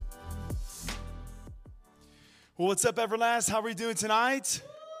Well, what's up, Everlast? How are we doing tonight?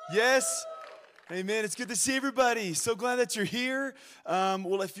 Yes? Amen. It's good to see everybody. So glad that you're here.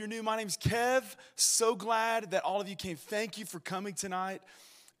 Well, if you're new, my name's Kev. So glad that all of you came. Thank you for coming tonight.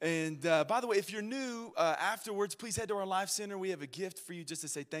 And by the way, if you're new, afterwards, please head to our Life Center. We have a gift for you just to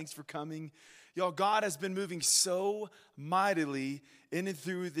say thanks for coming. Y'all, God has been moving so mightily in and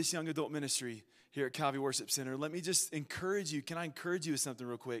through this young adult ministry here at Calvary Worship Center. Let me just encourage you. Can I encourage you with something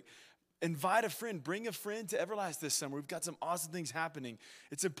real quick? Invite a friend. Bring a friend to Everlast this summer. We've got some awesome things happening.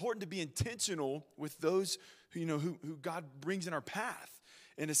 It's important to be intentional with those who God brings in our path.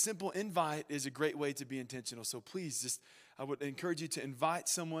 And a simple invite is a great way to be intentional. So please, I would encourage you to invite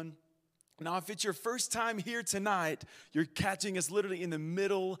someone. Now, if it's your first time here tonight, you're catching us literally in the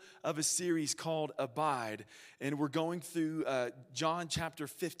middle of a series called Abide. And we're going through John chapter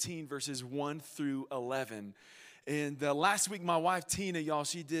 15, verses 1 through 11. And last week, my wife, Tina, y'all,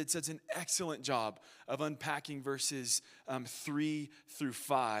 she did such an excellent job of unpacking verses 3 through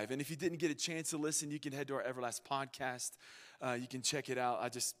 5. And if you didn't get a chance to listen, you can head to our Everlast podcast. You can check it out. I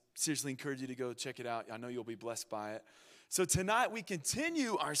just seriously encourage you to go check it out. I know you'll be blessed by it. So tonight, we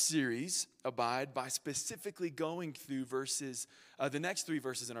continue our series, Abide, by specifically going through the next 3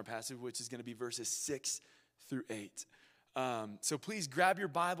 verses in our passage, which is going to be verses 6 through 8. So please grab your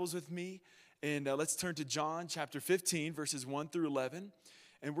Bibles with me. And let's turn to John chapter 15, verses 1 through 11.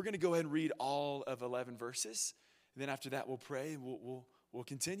 And we're going to go ahead and read all of 11 verses. And then after that, we'll pray and we'll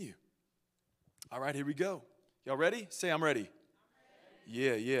continue. All right, here we go. Y'all ready? Say, I'm ready.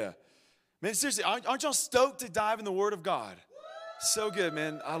 Yeah. Man, seriously, aren't y'all stoked to dive in the Word of God? So good,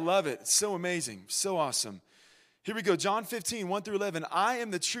 man. I love it. It's so amazing. So awesome. Here we go. John 15, 1 through 11. I am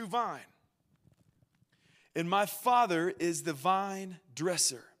the true vine, and my Father is the vine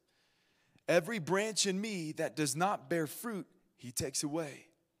dresser. Every branch in me that does not bear fruit, he takes away.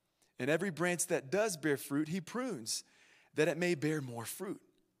 And every branch that does bear fruit, he prunes, that it may bear more fruit.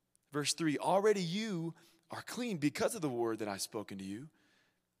 Verse 3, already you are clean because of the word that I've spoken to you.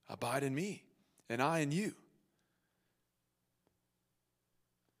 Abide in me, and I in you.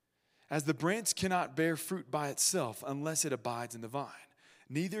 As the branch cannot bear fruit by itself unless it abides in the vine,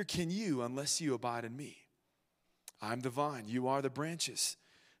 neither can you unless you abide in me. I am the vine, you are the branches.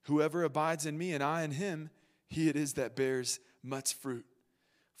 Whoever abides in me and I in him, he it is that bears much fruit.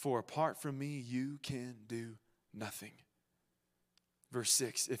 For apart from me, you can do nothing. Verse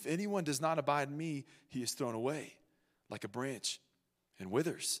 6, if anyone does not abide in me, he is thrown away like a branch and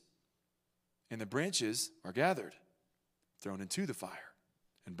withers. And the branches are gathered, thrown into the fire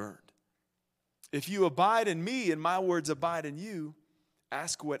and burned. If you abide in me and my words abide in you,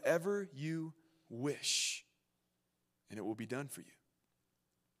 ask whatever you wish, and it will be done for you.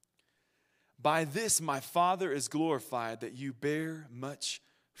 By this my Father is glorified, that you bear much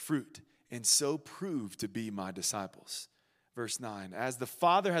fruit, and so prove to be my disciples. Verse 9, as the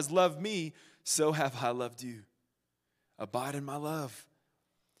Father has loved me, so have I loved you. Abide in my love.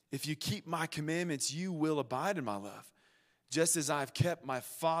 If you keep my commandments, you will abide in my love, just as I've kept my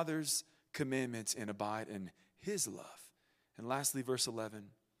Father's commandments and abide in his love. And lastly, verse 11,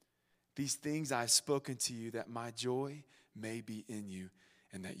 these things I've spoken to you, that my joy may be in you,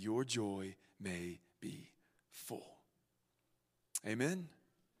 and that your joy may be full. Amen?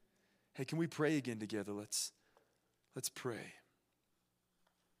 Hey, can we pray again together? Let's pray.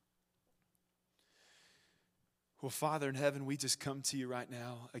 Well, Father in heaven, we just come to you right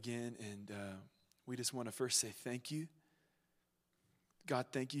now again, and we just want to first say thank you. God,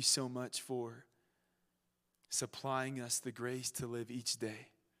 thank you so much for supplying us the grace to live each day.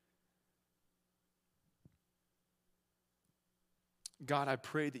 God, I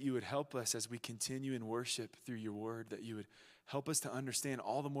pray that you would help us as we continue in worship through your word, that you would help us to understand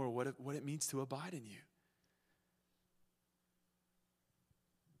all the more what it means to abide in you.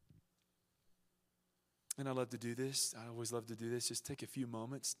 And I love to do this. I always love to do this. Just take a few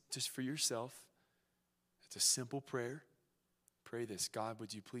moments just for yourself. It's a simple prayer. Pray this. God,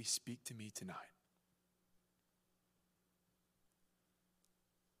 would you please speak to me tonight?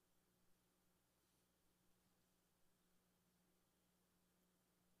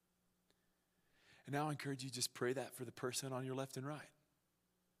 And now I encourage you, just pray that for the person on your left and right.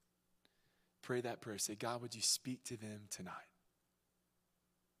 Pray that prayer. Say, God, would you speak to them tonight?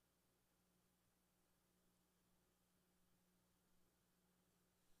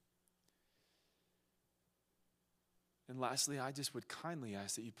 And lastly, I just would kindly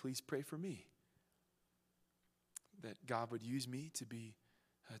ask that you please pray for me. That God would use me to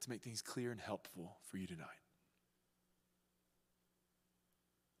make things clear and helpful for you tonight.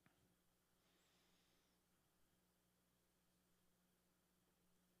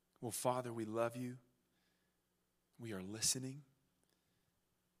 Well, Father, we love you. We are listening.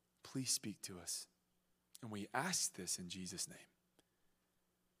 Please speak to us. And we ask this in Jesus' name.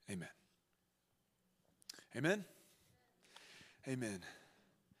 Amen. Amen. Amen.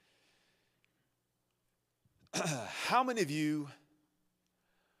 How many of you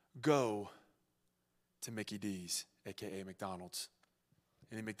go to Mickey D's, a.k.a. McDonald's?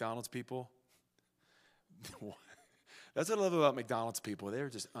 Any McDonald's people? That's what I love about McDonald's people. They're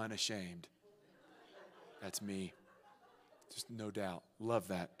just unashamed. That's me. Just no doubt. Love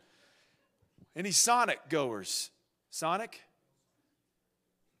that. Any Sonic goers? Sonic?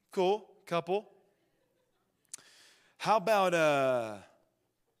 Cool. Couple. How about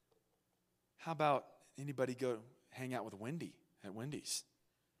anybody go hang out with Wendy at Wendy's?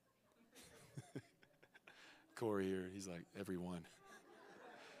 Corey here, he's like, everyone.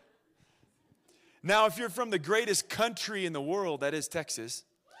 Now, if you're from the greatest country in the world, that is Texas,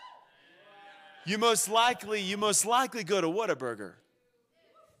 you most likely go to Whataburger.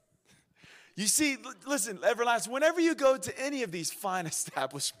 You see, listen, Everlast, whenever you go to any of these fine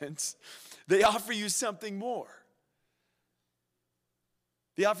establishments, they offer you something more.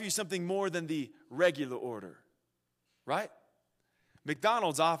 They offer you something more than the regular order, right?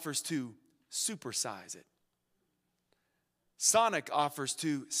 McDonald's offers to supersize it. Sonic offers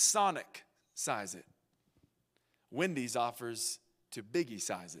to Sonic size it. Wendy's offers to Biggie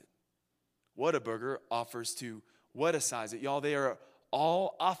size it. Whataburger offers to Whata-size it. Y'all, they are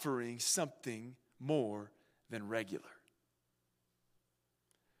all offering something more than regular.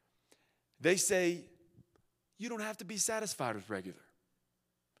 They say, you don't have to be satisfied with regular.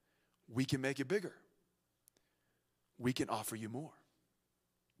 We can make it bigger. We can offer you more.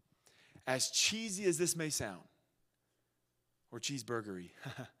 As cheesy as this may sound, or cheeseburgery,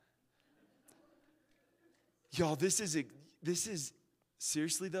 y'all, this is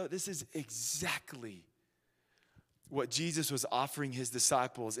seriously though, this is exactly what Jesus was offering his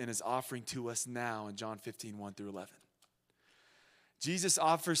disciples and is offering to us now in John 15, 1 through 11. Jesus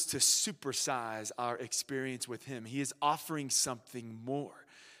offers to supersize our experience with him. He is offering something more,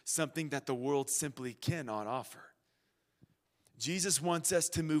 something that the world simply cannot offer. Jesus wants us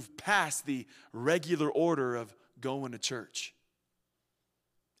to move past the regular order of going to church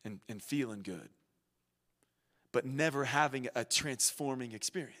and feeling good, but never having a transforming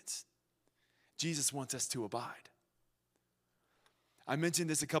experience. Jesus wants us to abide. I mentioned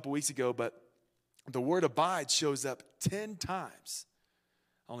this a couple weeks ago, but the word abide shows up 10 times.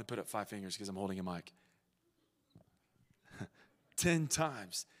 I only put up 5 fingers because I'm holding a mic. 10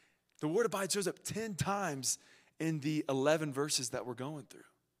 times. The word abide shows up 10 times in the 11 verses that we're going through.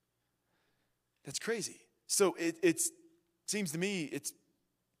 That's crazy. So it seems to me it's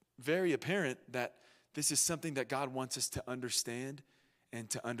very apparent that this is something that God wants us to understand and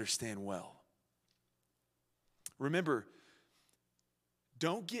to understand well. Remember,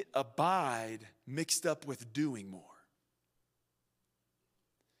 don't get abide mixed up with doing more.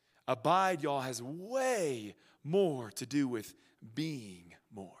 Abide, y'all, has way more to do with being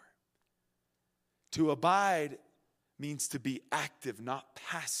more. To abide means to be active, not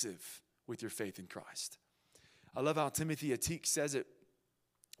passive with your faith in Christ. I love how Timothy Atik says it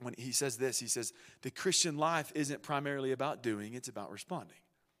when he says this. He says, the Christian life isn't primarily about doing, it's about responding.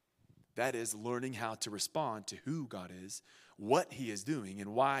 That is, learning how to respond to who God is, what he is doing,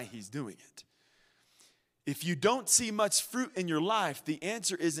 and why he's doing it. If you don't see much fruit in your life, the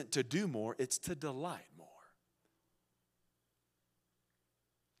answer isn't to do more, it's to delight more.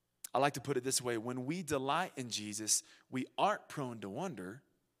 I like to put it this way. When we delight in Jesus, we aren't prone to wonder,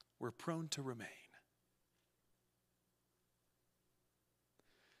 we're prone to remain.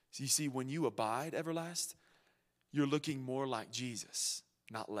 So you see, when you abide, Everlast, you're looking more like Jesus,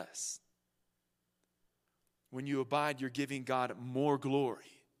 not less. When you abide, you're giving God more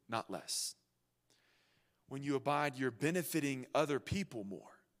glory, not less. When you abide, you're benefiting other people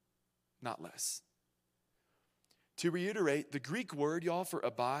more, not less. To reiterate, the Greek word, y'all, for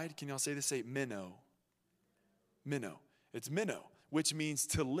abide, can y'all say this? Say meno. Meno. It's meno, which means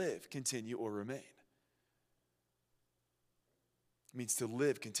to live, continue, or remain. It means to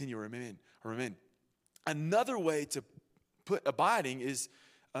live, continue, or remain. Another way to put abiding is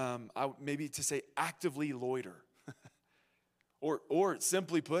maybe to say actively loiter. or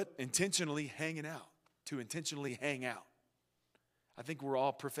simply put, intentionally hanging out. To intentionally hang out. I think we're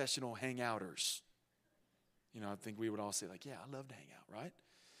all professional hangouters. You know, I think we would all say like, yeah, I love to hang out, right?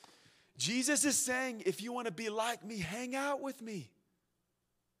 Jesus is saying, if you want to be like me, hang out with me.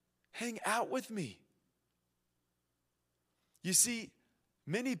 Hang out with me. You see,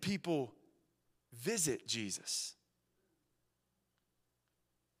 many people visit Jesus.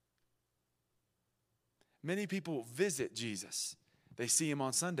 Many people visit Jesus. They see him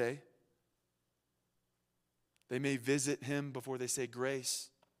on Sunday. They may visit him before they say grace,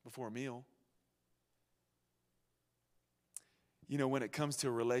 before a meal. You know, when it comes to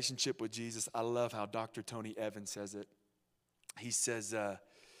a relationship with Jesus, I love how Dr. Tony Evans says it. He says,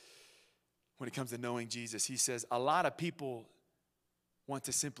 when it comes to knowing Jesus, he says, a lot of people want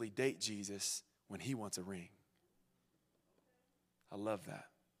to simply date Jesus when he wants a ring. I love that.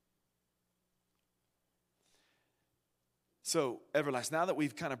 So, Everlast, now that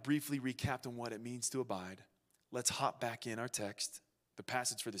we've kind of briefly recapped on what it means to abide, let's hop back in our text, the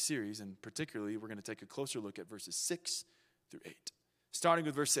passage for the series, and particularly we're going to take a closer look at verses 6 through 8. Starting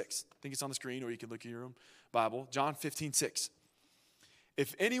with verse 6. I think it's on the screen, or you can look in your own Bible. John 15:6.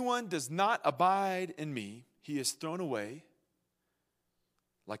 If anyone does not abide in me, he is thrown away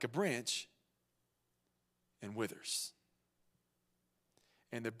like a branch and withers.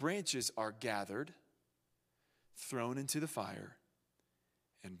 And the branches are gathered, thrown into the fire,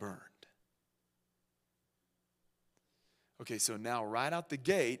 and burned. Okay, so now right out the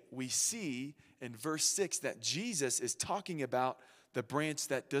gate, we see in verse 6 that Jesus is talking about the branch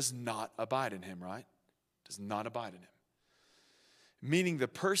that does not abide in him, right? Does not abide in him. Meaning the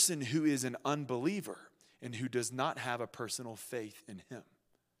person who is an unbeliever and who does not have a personal faith in him.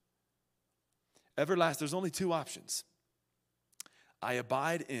 Everlast, there's only two options. I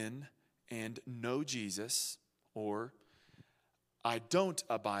abide in and know Jesus, or I don't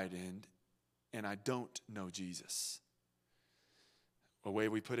abide in and I don't know Jesus. A way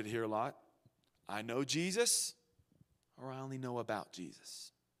we put it here a lot, I know Jesus, or I only know about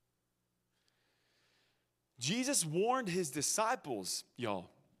Jesus. Jesus warned his disciples, y'all,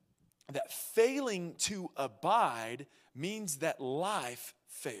 that failing to abide means that life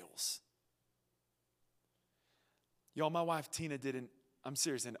fails. Y'all, my wife Tina did an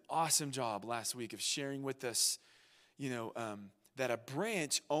awesome job last week of sharing with us, that a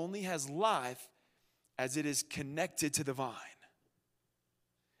branch only has life as it is connected to the vine.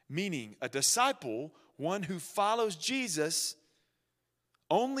 Meaning, a disciple, one who follows Jesus,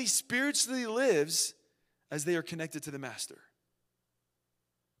 only spiritually lives as they are connected to the master.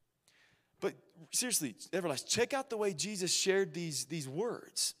 But seriously, Everlast, check out the way Jesus shared these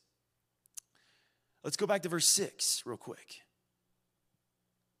words. Let's go back to verse 6 real quick.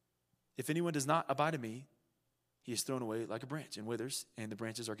 If anyone does not abide in me, he is thrown away like a branch and withers, and the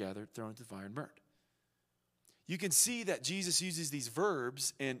branches are gathered, thrown into the fire, and burned. You can see that Jesus uses these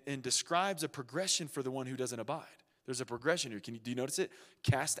verbs and describes a progression for the one who doesn't abide. There's a progression here. Do you notice it?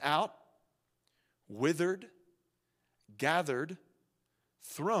 Cast out, withered, gathered,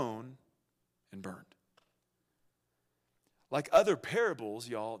 thrown, and burned. Like other parables,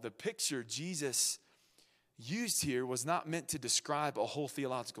 y'all, the picture Jesus used here was not meant to describe a whole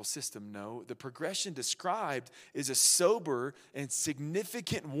theological system. No, the progression described is a sober and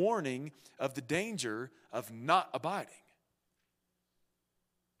significant warning of the danger of not abiding.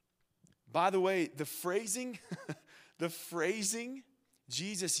 By the way, the phrasing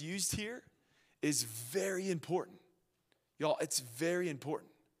Jesus used here is very important. Y'all, it's very important.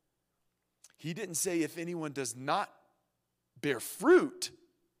 He didn't say if anyone does not bear fruit,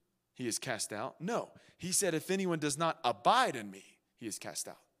 he is cast out. No, he said if anyone does not abide in me, he is cast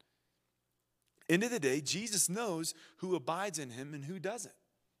out. End of the day, Jesus knows who abides in him and who doesn't.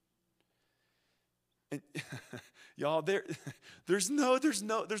 And y'all, there's no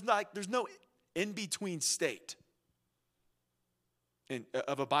in-between state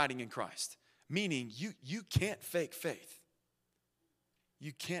of abiding in Christ. Meaning you can't fake faith.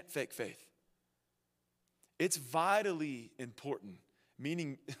 You can't fake faith. It's vitally important,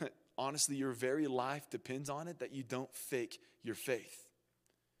 meaning, honestly, your very life depends on it, that you don't fake your faith.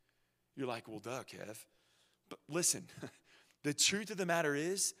 You're like, well, duh, Kev. But listen, the truth of the matter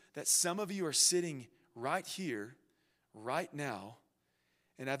is that some of you are sitting right here, right now,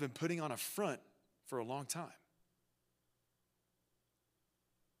 and have been putting on a front for a long time.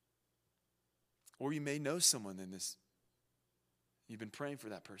 Or you may know someone in this. You've been praying for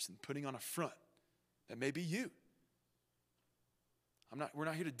that person, putting on a front. That may be you. We're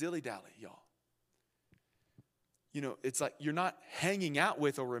not here to dilly-dally, y'all. It's like you're not hanging out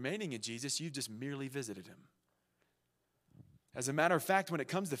with or remaining in Jesus. You've just merely visited him. As a matter of fact, when it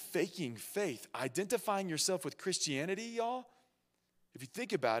comes to faking faith, identifying yourself with Christianity, y'all, if you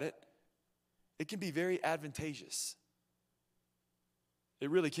think about it, it can be very advantageous. It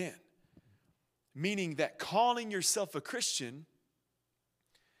really can. Meaning that calling yourself a Christian,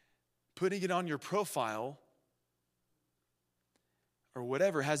 putting it on your profile or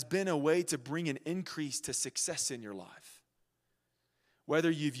whatever, has been a way to bring an increase to success in your life. Whether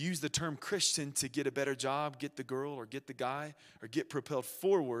you've used the term Christian to get a better job, get the girl or get the guy, or get propelled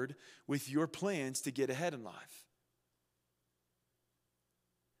forward with your plans to get ahead in life.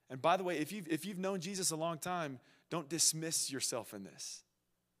 And by the way, if you've known Jesus a long time, don't dismiss yourself in this.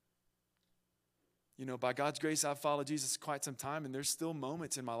 You know, by God's grace, I've followed Jesus quite some time, and there's still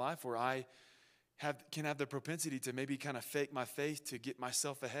moments in my life where I can have the propensity to maybe kind of fake my faith to get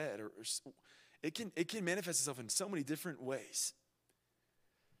myself ahead. Or it can manifest itself in so many different ways.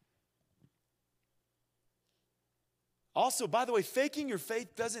 Also, by the way, faking your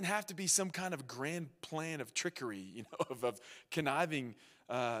faith doesn't have to be some kind of grand plan of trickery, you know, of conniving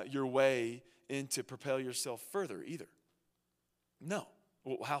your way in to propel yourself further either. No.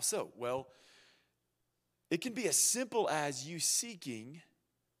 Well, how so? Well, it can be as simple as you seeking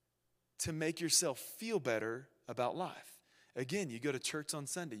to make yourself feel better about life. Again, you go to church on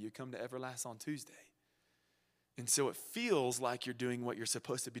Sunday, you come to Everlast on Tuesday. And so it feels like you're doing what you're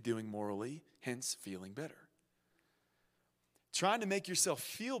supposed to be doing morally, hence feeling better. Trying to make yourself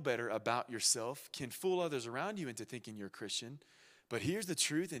feel better about yourself can fool others around you into thinking you're a Christian. But here's the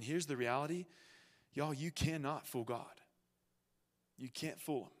truth and here's the reality. Y'all, you cannot fool God. You can't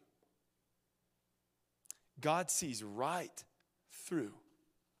fool him. God sees right through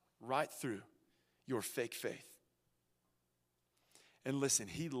your fake faith. And listen,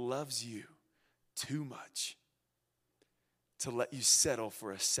 he loves you too much to let you settle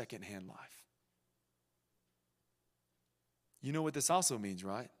for a secondhand life. You know what this also means,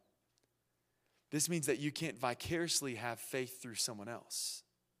 right? This means that you can't vicariously have faith through someone else.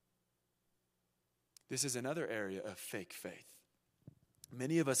 This is another area of fake faith.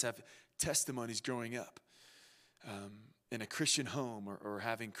 Many of us have testimonies growing up in a Christian home or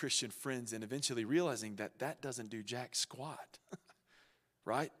having Christian friends and eventually realizing that doesn't do jack squat,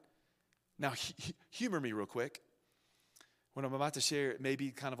 right? Now, humor me real quick. What I'm about to share may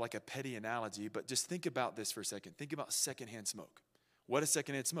be kind of like a petty analogy, but just think about this for a second. Think about secondhand smoke. What is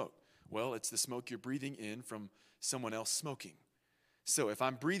secondhand smoke? Well, it's the smoke you're breathing in from someone else smoking. So if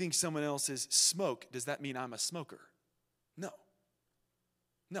I'm breathing someone else's smoke, does that mean I'm a smoker? No.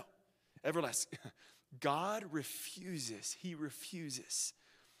 No. Everlasting. God refuses, he refuses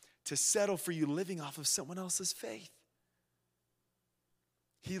to settle for you living off of someone else's faith.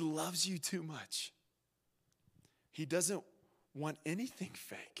 He loves you too much. He doesn't want anything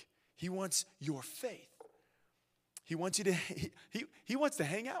fake. He wants your faith. He wants you to he wants to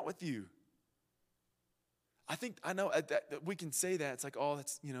hang out with you. I know that we can say that. It's like, oh,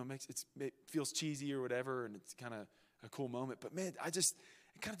 that's, you know, it feels cheesy or whatever, and it's kind of a cool moment. But man, it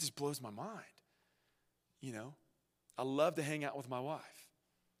kind of just blows my mind. You know, I love to hang out with my wife.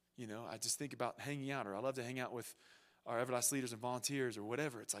 You know, I just think about hanging out, or I love to hang out with our Everlast leaders and volunteers or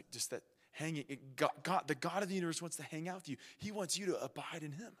whatever. It's like just that hanging. God, the God of the universe wants to hang out with you. He wants you to abide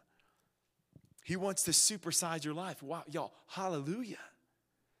in him. He wants to supersize your life. Wow, y'all, hallelujah.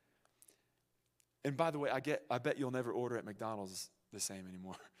 And by the way, I bet you'll never order at McDonald's the same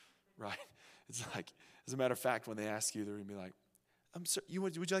anymore, right? It's like, as a matter of fact, when they ask you, they're going to be like, sir,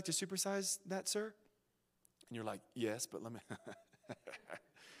 would you like to supersize that, sir? And you're like, yes, but let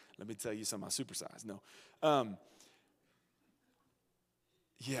me tell you something. I supersize. No.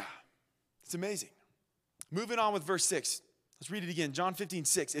 Yeah, it's amazing. Moving on with verse 6. Let's read it again. John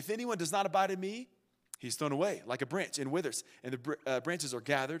 15:6. If anyone does not abide in me, he's thrown away like a branch and withers, and the branches are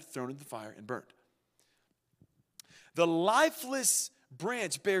gathered, thrown into the fire, and burnt. The lifeless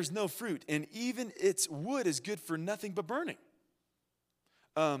branch bears no fruit, and even its wood is good for nothing but burning.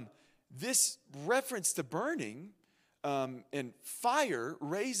 This reference to burning and fire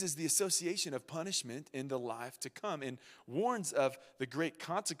raises the association of punishment in the life to come and warns of the great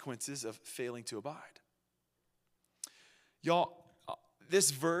consequences of failing to abide. Y'all, this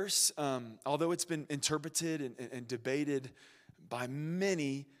verse, although it's been interpreted and debated by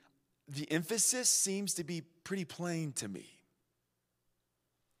many, the emphasis seems to be pretty plain to me.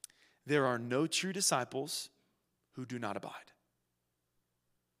 There are no true disciples who do not abide.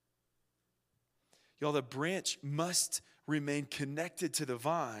 Y'all, the branch must remain connected to the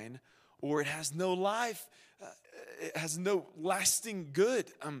vine, or it has no life. It has no lasting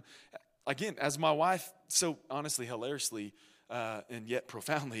good. Again, as my wife so honestly, hilariously, and yet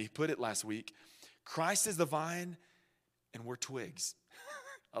profoundly put it last week, Christ is the vine, and we're twigs.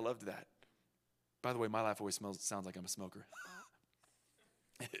 I loved that. By the way, my life always sounds like I'm a smoker.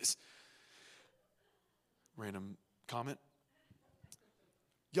 It is. Random comment.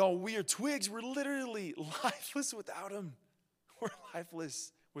 Y'all, we are twigs. We're literally lifeless without him. We're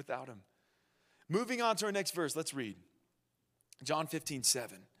lifeless without him. Moving on to our next verse, let's read. John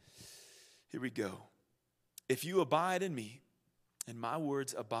 15:7. Here we go. If you abide in me and my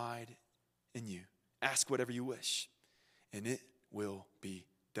words abide in you. Ask whatever you wish, and it will be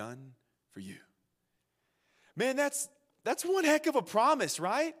done for you. Man, that's one heck of a promise,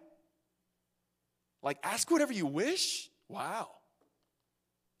 right? Like, ask whatever you wish? Wow.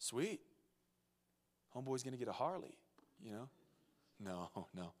 Sweet. Homeboy's going to get a Harley, you know? No.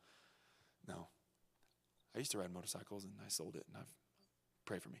 I used to ride motorcycles, and I sold it, and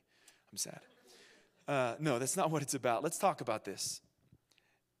pray for me. I'm sad. No, that's not what it's about. Let's talk about this.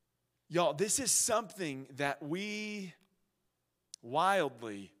 Y'all, this is something that we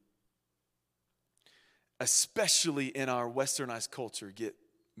wildly, especially in our westernized culture, get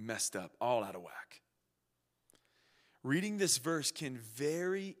messed up, all out of whack. Reading this verse can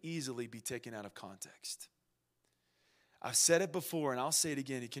very easily be taken out of context. I've said it before, and I'll say it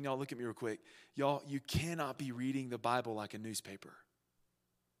again. Can y'all look at me real quick? Y'all, you cannot be reading the Bible like a newspaper.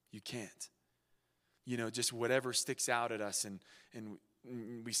 You can't. You know, just whatever sticks out at us, and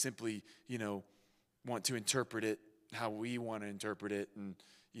we simply, want to interpret it how we want to interpret it, and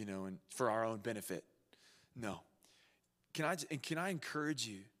for our own benefit. No. Can I encourage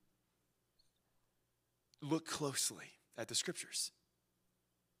you? Look closely at the Scriptures.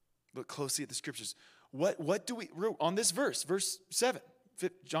 Look closely at the Scriptures. What do we, on this verse 7,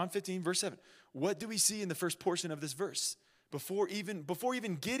 John 15, verse 7, what do we see in the first portion of this verse? Before even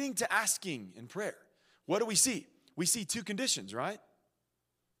getting to asking in prayer, what do we see? We see two conditions, right?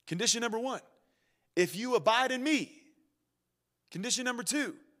 Condition number 1, if you abide in me. Condition number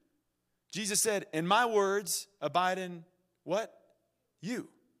 2, Jesus said, in my words, abide in what? You.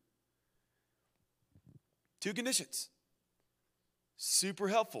 2 conditions. Super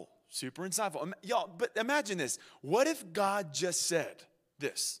helpful, super insightful. Y'all, but imagine this. What if God just said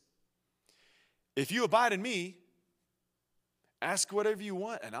this? If you abide in me, ask whatever you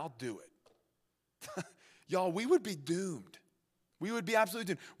want and I'll do it. Y'all, we would be doomed. We would be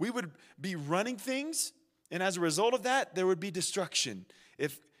absolutely doomed. We would be running things, and as a result of that, there would be destruction.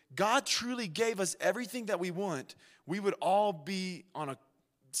 If God truly gave us everything that we want, we would all be on a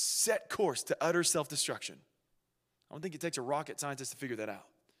set course to utter self-destruction. I don't think it takes a rocket scientist to figure that out.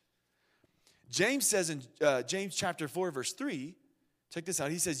 James says in James chapter 4, verse 3, check this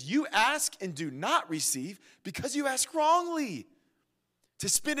out. He says, you ask and do not receive because you ask wrongly to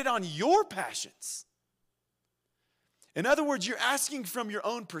spend it on your passions. In other words, you're asking from your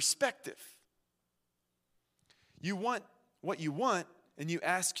own perspective. You want what you want, and you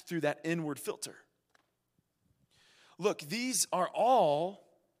ask through that inward filter. Look, these are all,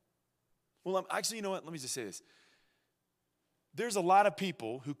 well, actually, you know what? Let me just say this. There's a lot of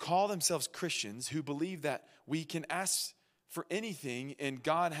people who call themselves Christians who believe that we can ask for anything and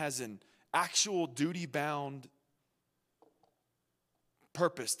God has an actual duty-bound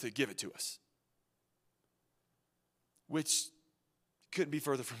purpose to give it to us, which couldn't be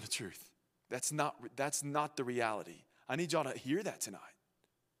further from the truth. That's not the reality. I need y'all to hear that tonight.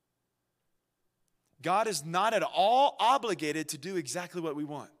 God is not at all obligated to do exactly what we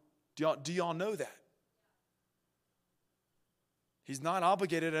want. Do y'all know that? He's not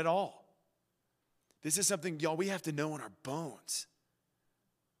obligated at all. This is something, y'all, we have to know in our bones.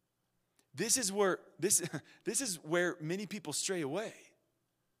 This is where many people stray away.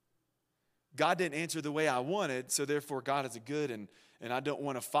 God didn't answer the way I wanted, so therefore God is a good, and I don't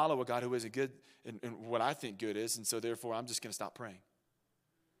want to follow a God who is a good, and what I think good is, and so therefore I'm just going to stop praying.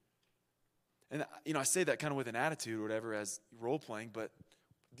 And, I say that kind of with an attitude or whatever as role-playing, but,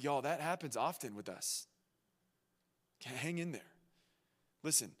 y'all, that happens often with us. Hang in there.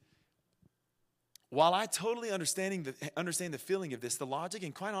 Listen, while I totally understand the feeling of this, the logic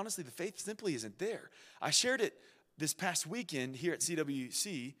and quite honestly, the faith simply isn't there. I shared it this past weekend here at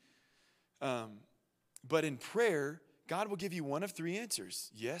CWC, but in prayer, God will give you one of 3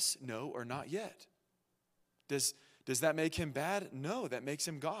 answers: yes, no, or not yet. Does that make him bad? No, that makes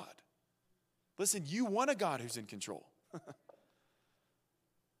him God. Listen, you want a God who's in control.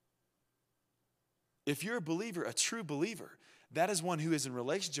 If you're a believer, a true believer, that is one who is in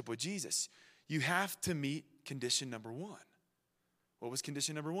relationship with Jesus. You have to meet condition number 1. What was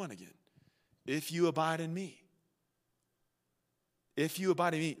condition number 1 again? If you abide in me. If you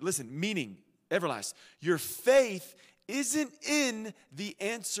abide in me. Listen, meaning, everlasting. Your faith isn't in the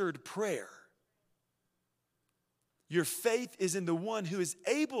answered prayer. Your faith is in the one who is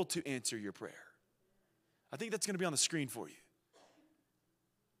able to answer your prayer. I think that's going to be on the screen for you.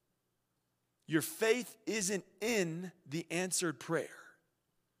 Your faith isn't in the answered prayer.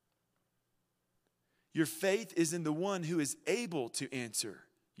 Your faith is in the one who is able to answer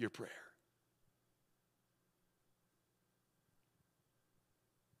your prayer.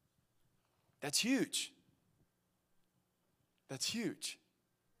 That's huge. That's huge.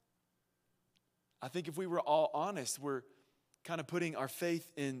 I think if we were all honest, we're kind of putting our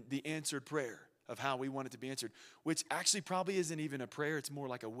faith in the answered prayer of how we want it to be answered, which actually probably isn't even a prayer. It's more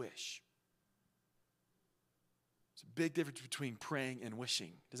like a wish. There's a big difference between praying and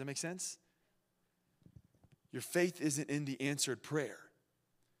wishing. Does that make sense? Your faith isn't in the answered prayer.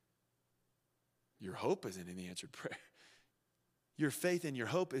 Your hope isn't in the answered prayer. Your faith and your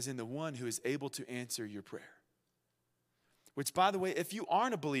hope is in the one who is able to answer your prayer. Which, by the way, if you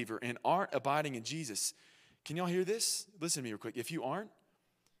aren't a believer and aren't abiding in Jesus, can y'all hear this? Listen to me real quick. If you aren't,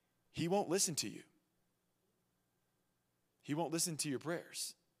 he won't listen to you. He won't listen to your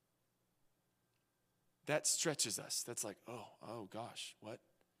prayers. That stretches us. That's like, oh gosh, what?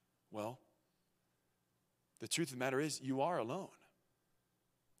 Well, the truth of the matter is you are alone.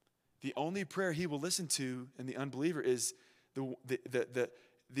 The only prayer he will listen to in the unbeliever is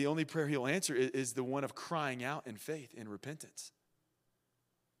the only prayer he'll answer is the one of crying out in faith, in repentance.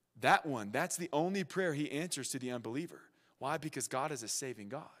 That one, that's the only prayer he answers to the unbeliever. Why? Because God is a saving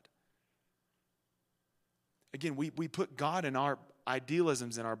God. Again, we put God in our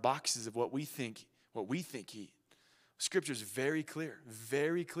idealisms and our boxes of what we think he. Scripture is very clear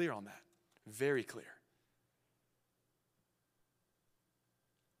on that. Very clear.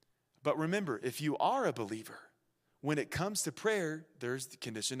 But remember, if you are a believer, when it comes to prayer, there's the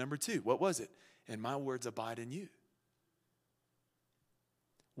condition number 2. What was it? And my words abide in you.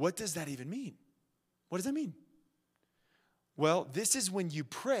 What does that even mean? What does that mean? Well, this is when you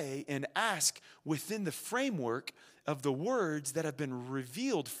pray and ask within the framework of the words that have been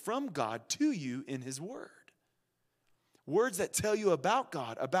revealed from God to you in his word. Words that tell you about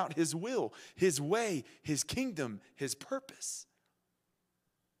God, about his will, his way, his kingdom, his purpose.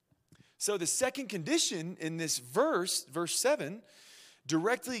 So the second condition in this verse 7,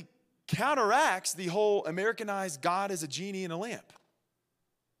 directly counteracts the whole Americanized God as a genie in a lamp.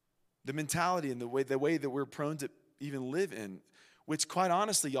 The mentality and the way that we're prone to even live in, which quite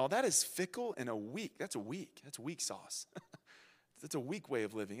honestly, y'all, that is fickle and that's weak sauce. That's a weak way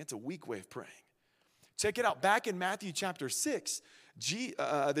of living. It's a weak way of praying. Check it out. Back in Matthew chapter 6,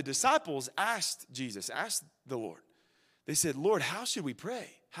 the disciples asked the Lord. They said, Lord, how should we pray?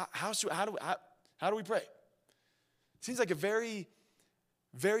 How do we pray? Seems like a very,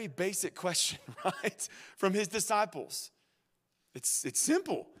 very basic question, right? From his disciples. It's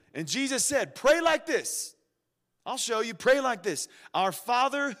simple. And Jesus said, pray like this. I'll show you. Pray like this. Our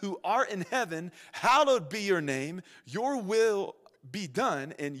Father who art in heaven, hallowed be your name. Your will be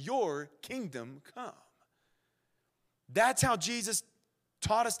done and your kingdom come. That's how Jesus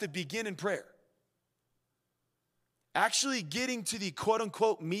taught us to begin in prayer. Actually getting to the quote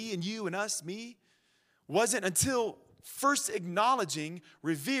unquote me and you and us, me, wasn't until first acknowledging,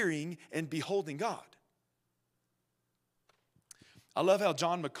 revering, and beholding God. I love how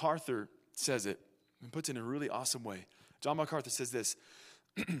John MacArthur says it and puts it in a really awesome way. John MacArthur says this,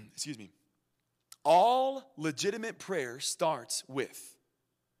 excuse me, all legitimate prayer starts with,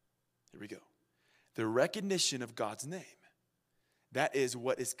 here we go, the recognition of God's name. That is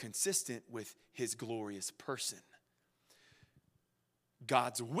what is consistent with his glorious person.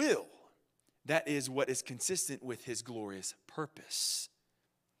 God's will, that is what is consistent with his glorious purpose.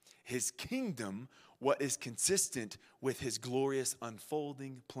 His kingdom, what is consistent with his glorious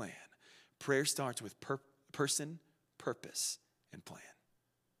unfolding plan. Prayer starts with person, purpose, and plan.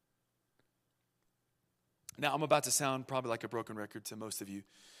 Now, I'm about to sound probably like a broken record to most of you.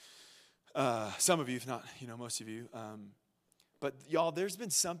 Some of you, if not, most of you. But y'all, there's been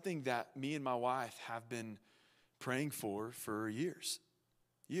something that me and my wife have been praying for years.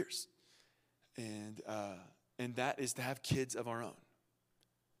 And that is to have kids of our own.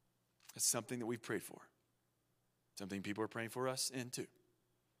 It's something that we've prayed for. Something people are praying for us in too.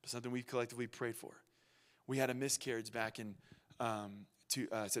 Something we collectively prayed for. We had a miscarriage back in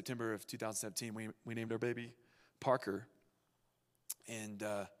September of 2017. We named our baby Parker. And,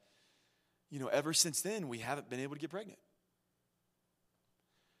 ever since then, we haven't been able to get pregnant.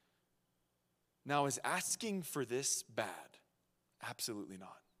 Now, is asking for this bad? Absolutely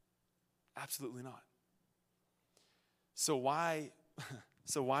not. Absolutely not. So why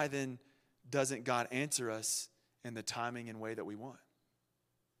then doesn't God answer us in the timing and way that we want?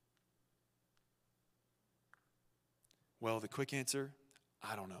 Well, the quick answer,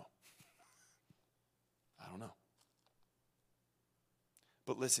 I don't know. I don't know.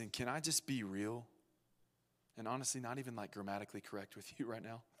 But listen, can I just be real? And honestly, not even like grammatically correct with you right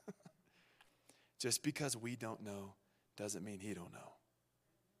now. Just because we don't know doesn't mean he don't know.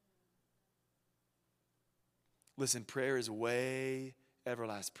 Listen, prayer is way,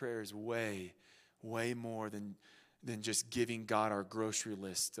 everlasting. Prayer is way, way more than than just giving God our grocery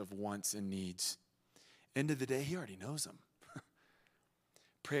list of wants and needs. End of the day, he already knows them.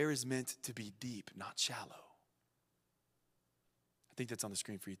 Prayer is meant to be deep, not shallow. I think that's on the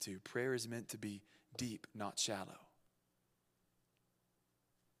screen for you too. Prayer is meant to be deep, not shallow.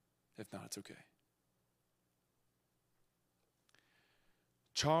 If not, it's okay.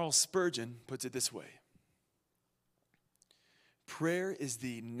 Charles Spurgeon puts it this way. Prayer is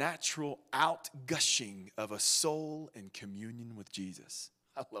the natural outgushing of a soul in communion with Jesus.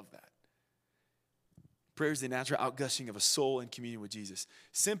 I love that. Prayer is the natural outgushing of a soul in communion with Jesus.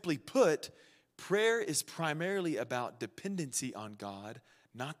 Simply put, prayer is primarily about dependency on God,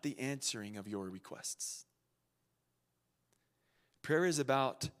 not the answering of your requests. Prayer is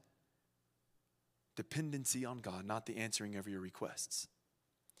about dependency on God, not the answering of your requests.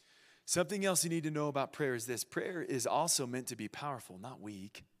 Something else you need to know about prayer is this. Prayer is also meant to be powerful, not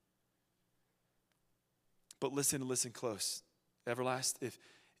weak. But listen close. Everlast, if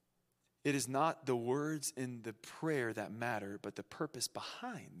it is not the words in the prayer that matter, but the purpose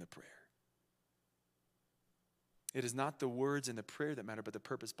behind the prayer. It is not the words in the prayer that matter, but the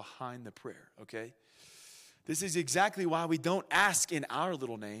purpose behind the prayer, okay? This is exactly why we don't ask in our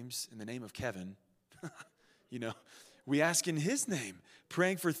little names, in the name of Kevin. We ask in his name.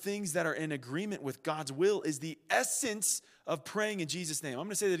 Praying for things that are in agreement with God's will is the essence of praying in Jesus' name. I'm going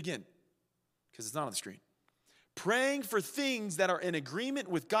to say that again because it's not on the screen. Praying for things that are in agreement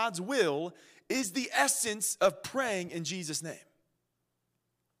with God's will is the essence of praying in Jesus' name.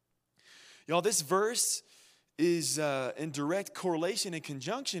 Y'all, this verse is in direct correlation and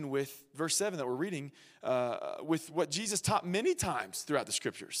conjunction with verse 7 that we're reading, with what Jesus taught many times throughout the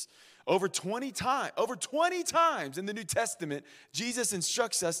scriptures. Over 20 times in the New Testament, Jesus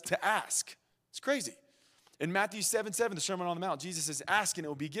instructs us to ask. It's crazy. In Matthew 7:7, the Sermon on the Mount, Jesus says, ask and it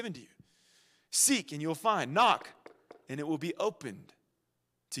will be given to you. Seek and you'll find. Knock and it will be opened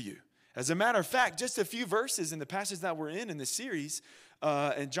to you. As a matter of fact, just a few verses in the passage that we're in this series,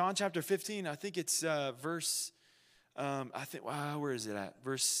 in John chapter 15, I think it's verse, where is it at?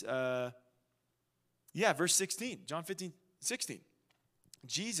 Verse 16, John 15:16.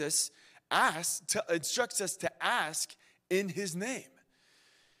 Jesus instructs us to ask in his name.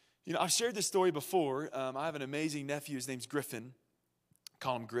 I've shared this story before. I have an amazing nephew. His name's Griffin.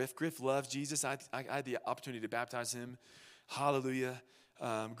 Call him Griff. Griff loves Jesus. I had the opportunity to baptize him. Hallelujah.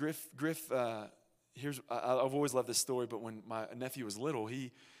 Griff. I've always loved this story, but when my nephew was little,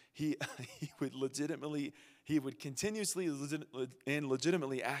 he would continuously and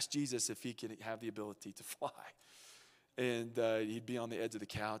legitimately ask Jesus if he could have the ability to fly. And he'd be on the edge of the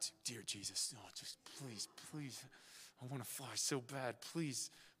couch. Dear Jesus, just please, I want to fly so bad. Please.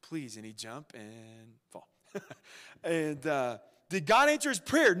 And he'd jump and fall. And did God answer his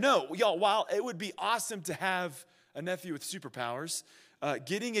prayer? No. Y'all, while it would be awesome to have a nephew with superpowers,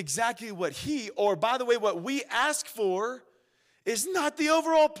 getting exactly what by the way, what we ask for is not the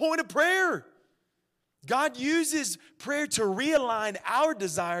overall point of prayer. God uses prayer to realign our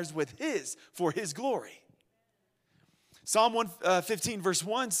desires with for his glory. Psalm 115 verse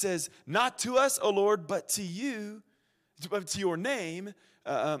 1 says, not to us, O Lord, but to you, to your name,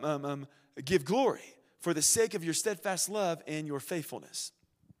 give glory for the sake of your steadfast love and your faithfulness.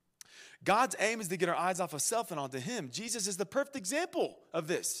 God's aim is to get our eyes off of self and onto him. Jesus is the perfect example of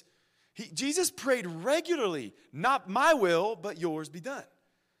this. Jesus prayed regularly, not my will, but yours be done.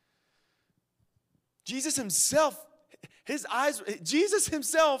 Jesus himself had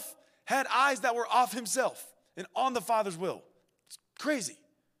eyes that were off himself and on the Father's will. It's crazy.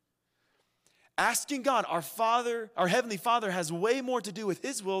 Asking God, our Heavenly Father, has way more to do with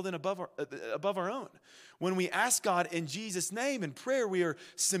his will than above our own. When we ask God in Jesus' name in prayer, we are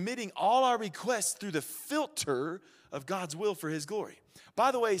submitting all our requests through the filter of God's will for his glory.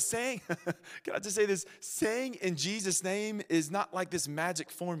 By the way, can I just say this? Saying in Jesus' name is not like this magic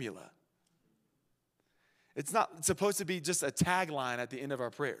formula. It's not supposed to be just a tagline at the end of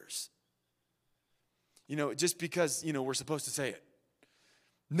our prayers. Just because, we're supposed to say it.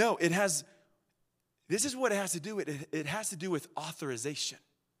 No, this is what it has to do with. It has to do with authorization.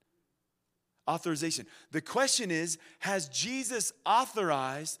 Authorization. The question is, has Jesus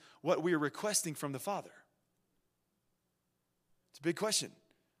authorized what we are requesting from the Father? It's a big question.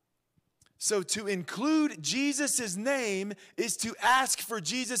 So to include Jesus' name is to ask for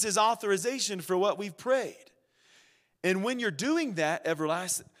Jesus' authorization for what we've prayed. And when you're doing that,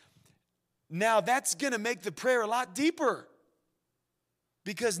 everlasting, now that's going to make the prayer a lot deeper.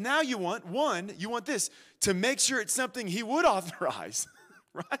 Because now you want this, to make sure it's something he would authorize,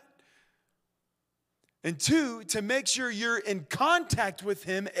 right? And 2, to make sure you're in contact with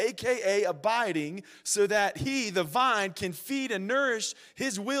him, aka abiding, so that he, the vine, can feed and nourish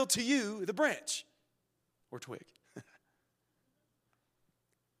his will to you, the branch or twig.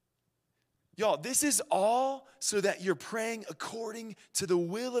 Y'all, this is all so that you're praying according to the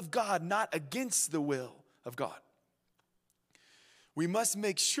will of God, not against the will of God. We must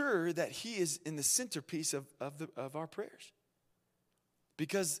make sure that he is in the centerpiece of our prayers.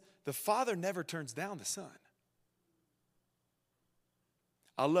 Because the Father never turns down the Son.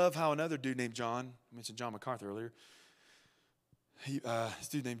 I love how another dude named John, I mentioned John MacArthur earlier, this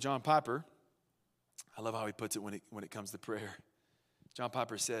dude named John Piper, I love how he puts it when it comes to prayer. John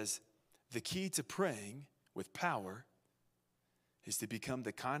Piper says, the key to praying with power is to become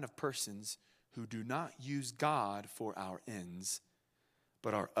the kind of persons who do not use God for our ends,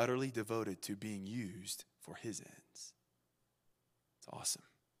 but are utterly devoted to being used for his ends. It's awesome.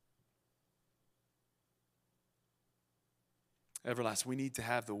 Everlast, we need to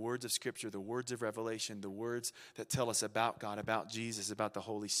have the words of Scripture, the words of revelation, the words that tell us about God, about Jesus, about the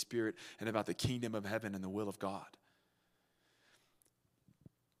Holy Spirit, and about the kingdom of heaven and the will of God.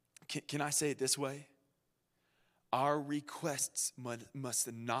 Can I say it this way? Our requests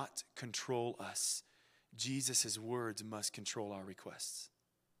must not control us. Jesus' words must control our requests.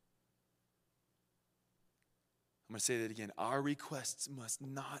 I'm going to say that again. Our requests must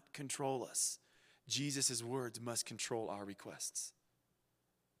not control us. Jesus' words must control our requests.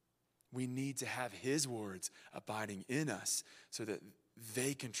 We need to have his words abiding in us so that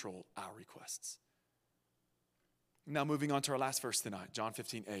they control our requests. Now moving on to our last verse tonight, John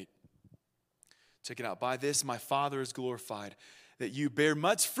 15:8. Check it out. By this my Father is glorified, that you bear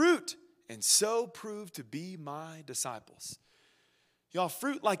much fruit and so prove to be my disciples. Y'all,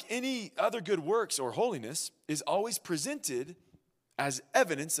 fruit, like any other good works or holiness, is always presented as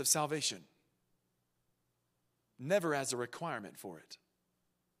evidence of salvation, never as a requirement for it.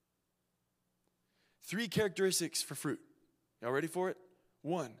 3 characteristics for fruit. Y'all ready for it?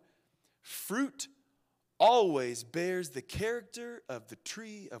 1, fruit always bears the character of the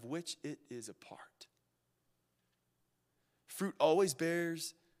tree of which it is a part. Fruit always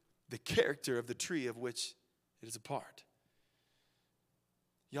bears the character of the tree of which it is a part.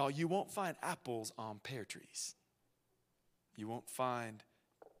 Y'all, you won't find apples on pear trees. You won't find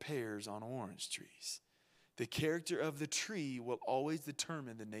pears on orange trees. The character of the tree will always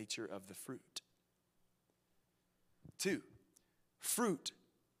determine the nature of the fruit. 2, fruit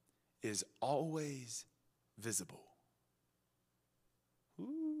is always visible.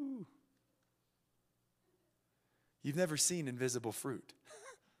 Ooh. You've never seen invisible fruit.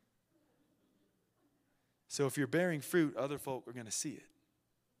 So if you're bearing fruit, other folk are going to see it.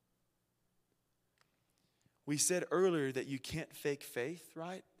 We said earlier that you can't fake faith,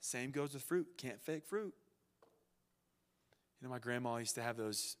 right? Same goes with fruit. Can't fake fruit. You know, my grandma used to have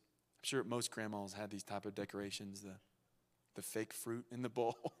those, I'm sure most grandmas had these type of decorations, the fake fruit in the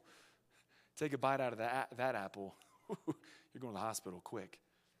bowl. Take a bite out of that apple. You're going to the hospital quick.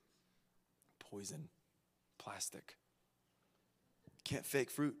 Poison, plastic. Can't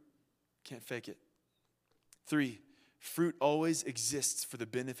fake fruit. Can't fake it. 3, fruit always exists for the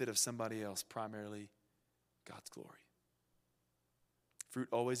benefit of somebody else, primarily God's glory. Fruit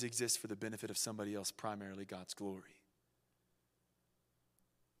always exists for the benefit of somebody else, primarily God's glory.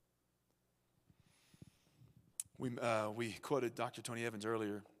 We quoted Dr. Tony Evans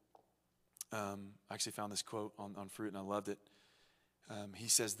earlier. I actually found this quote on fruit and I loved it. He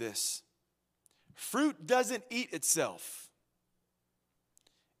says this: fruit doesn't eat itself.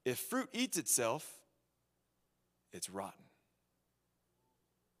 If fruit eats itself, it's rotten.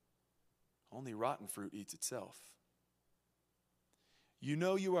 Only rotten fruit eats itself. You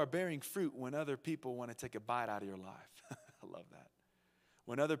know you are bearing fruit when other people want to take a bite out of your life. I love that.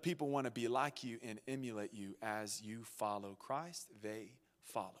 When other people want to be like you and emulate you as you follow Christ, they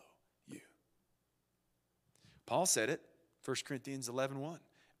follow you. Paul said it, 1 Corinthians 11:1.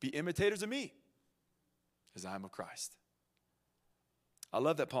 Be imitators of me as I am of Christ. I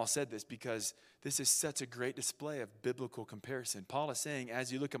love that Paul said this because this is such a great display of biblical comparison. Paul is saying,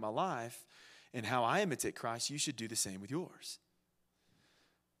 as you look at my life and how I imitate Christ, you should do the same with yours.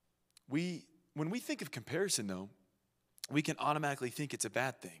 When we think of comparison, though, we can automatically think it's a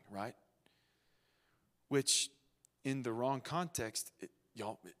bad thing, right? Which, in the wrong context,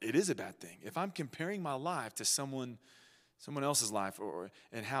 it is a bad thing. If I'm comparing my life to someone else's life,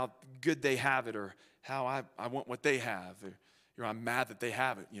 and how good they have it, or how I want what they have, or I'm mad that they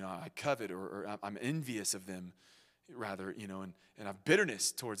have it, I covet, or I'm envious of them, rather, and I have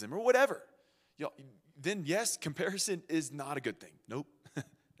bitterness towards them, or whatever. Then yes, comparison is not a good thing. Nope,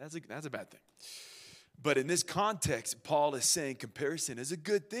 that's a bad thing. But in this context, Paul is saying comparison is a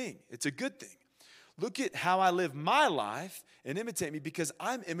good thing. It's a good thing. Look at how I live my life and imitate me because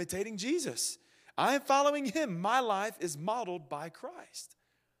I'm imitating Jesus. I am following him. My life is modeled by Christ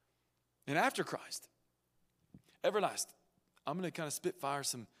and after Christ. Everlast. I'm going to kind of spitfire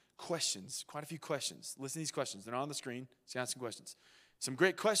some questions, quite a few questions. Listen to these questions. They're on the screen. So ask some questions. Some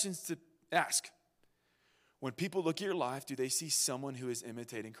great questions to ask. When people look at your life, do they see someone who is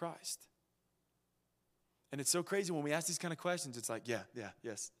imitating Christ? And it's so crazy when we ask these kind of questions, it's like, yeah,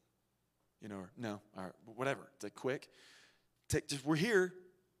 yes. Or no, or whatever. It's like quick. We're here.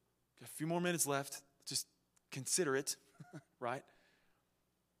 Got a few more minutes left. Just consider it, right?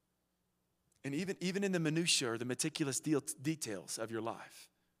 And even in the minutiae or the meticulous details of your life,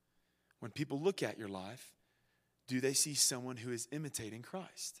 when people look at your life, do they see someone who is imitating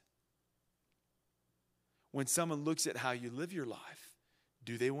Christ? When someone looks at how you live your life,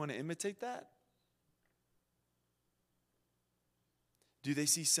 do they want to imitate that? Do they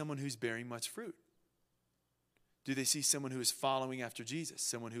see someone who's bearing much fruit? Do they see someone who is following after Jesus,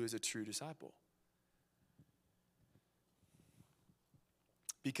 someone who is a true disciple?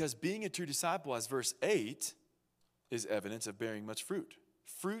 Because being a true disciple, as verse 8, is evidence of bearing much fruit.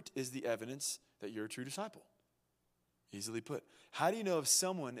 Fruit is the evidence that you're a true disciple. Easily put. How do you know if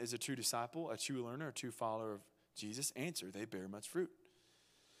someone is a true disciple, a true learner, a true follower of Jesus? Answer, they bear much fruit.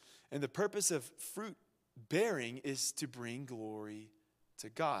 And the purpose of fruit bearing is to bring glory to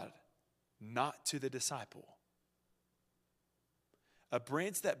God, not to the disciple. A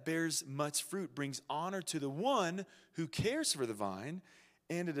branch that bears much fruit brings honor to the one who cares for the vine,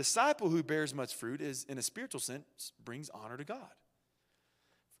 and a disciple who bears much fruit is, in a spiritual sense, brings honor to God.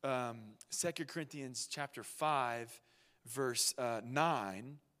 2 Corinthians chapter 5, verse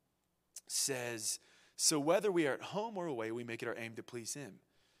 9 says, so whether we are at home or away, we make it our aim to please him.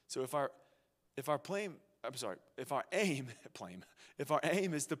 So if our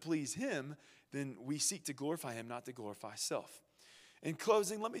aim is to please him, then we seek to glorify him, not to glorify self. In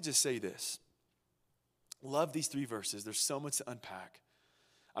closing, let me just say this. Love these 3 verses. There's so much to unpack.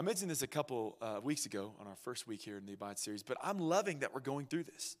 I mentioned this a couple weeks ago on our first week here in the Abide series, but I'm loving that we're going through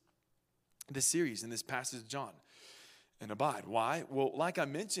this series in this passage of John and Abide. Why? Well, like I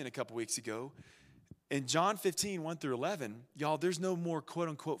mentioned a couple weeks ago, in John 15, 1 through 11, y'all, there's no more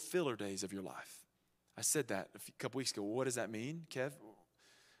quote-unquote filler days of your life. I said that a couple weeks ago. Well, what does that mean, Kev?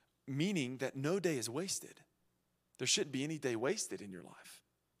 Meaning that no day is wasted. There shouldn't be any day wasted in your life.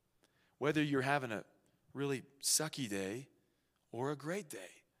 Whether you're having a really sucky day or a great day.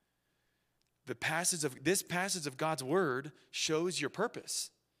 This passage of God's word shows your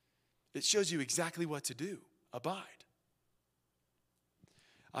purpose. It shows you exactly what to do. Abide.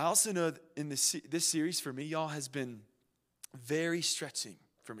 I also know that in this series for me, y'all, has been very stretching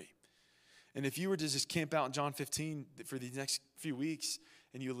for me. And if you were to just camp out in John 15 for the next few weeks,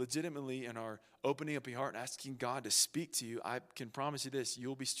 and you legitimately and are opening up your heart and asking God to speak to you, I can promise you this,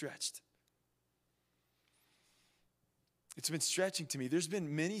 you'll be stretched. It's been stretching to me. There's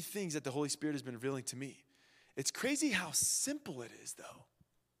been many things that the Holy Spirit has been revealing to me. It's crazy how simple it is, though.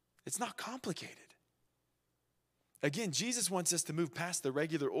 It's not complicated. Again, Jesus wants us to move past the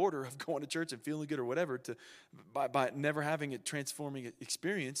regular order of going to church and feeling good or whatever by never having a transforming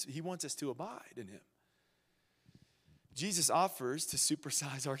experience. He wants us to abide in him. Jesus offers to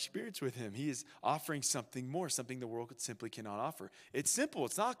supersize our experience with him. He is offering something more, something the world simply cannot offer. It's simple.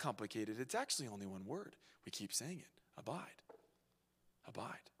 It's not complicated. It's actually only one word. We keep saying it. Abide.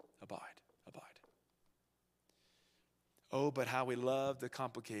 Abide. Abide. Abide. Oh, but how we love to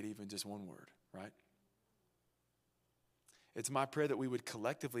complicate even just one word, right? It's my prayer that we would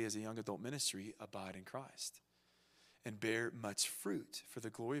collectively as a young adult ministry abide in Christ and bear much fruit for the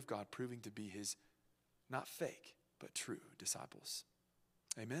glory of God, proving to be his not fake, but true disciples.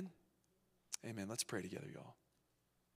 Amen? Amen. Let's pray together, y'all.